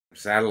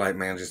Satellite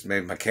man just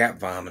made my cat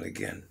vomit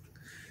again.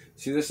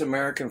 See this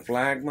American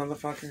flag,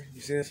 motherfucker?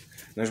 You see this?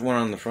 There's one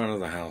on the front of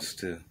the house,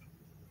 too.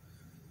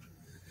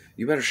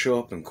 You better show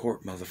up in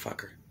court,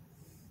 motherfucker.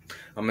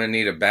 I'm gonna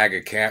need a bag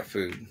of cat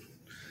food.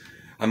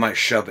 I might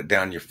shove it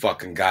down your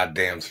fucking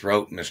goddamn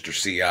throat, Mr.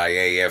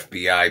 CIA,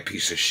 FBI,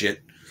 piece of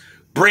shit.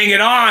 Bring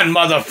it on,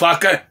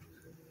 motherfucker!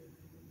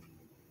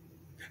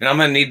 And I'm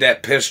gonna need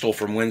that pistol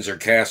from Windsor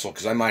Castle,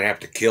 because I might have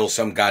to kill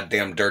some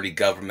goddamn dirty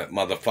government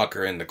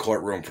motherfucker in the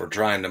courtroom for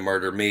trying to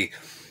murder me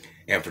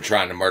and for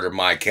trying to murder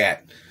my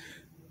cat.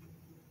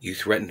 You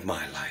threatened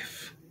my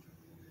life.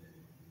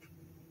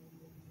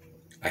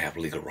 I have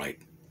legal right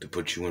to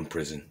put you in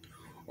prison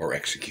or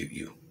execute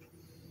you.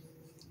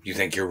 You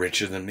think you're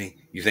richer than me?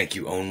 You think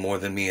you own more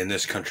than me in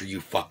this country,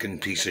 you fucking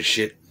piece of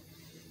shit?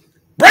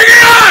 Bring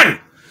it on!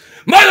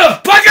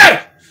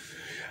 Motherfucker!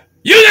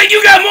 You think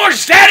you got more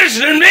status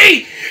than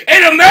me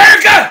in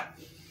America?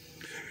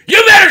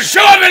 You better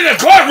show up in the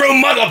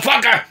courtroom,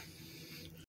 motherfucker!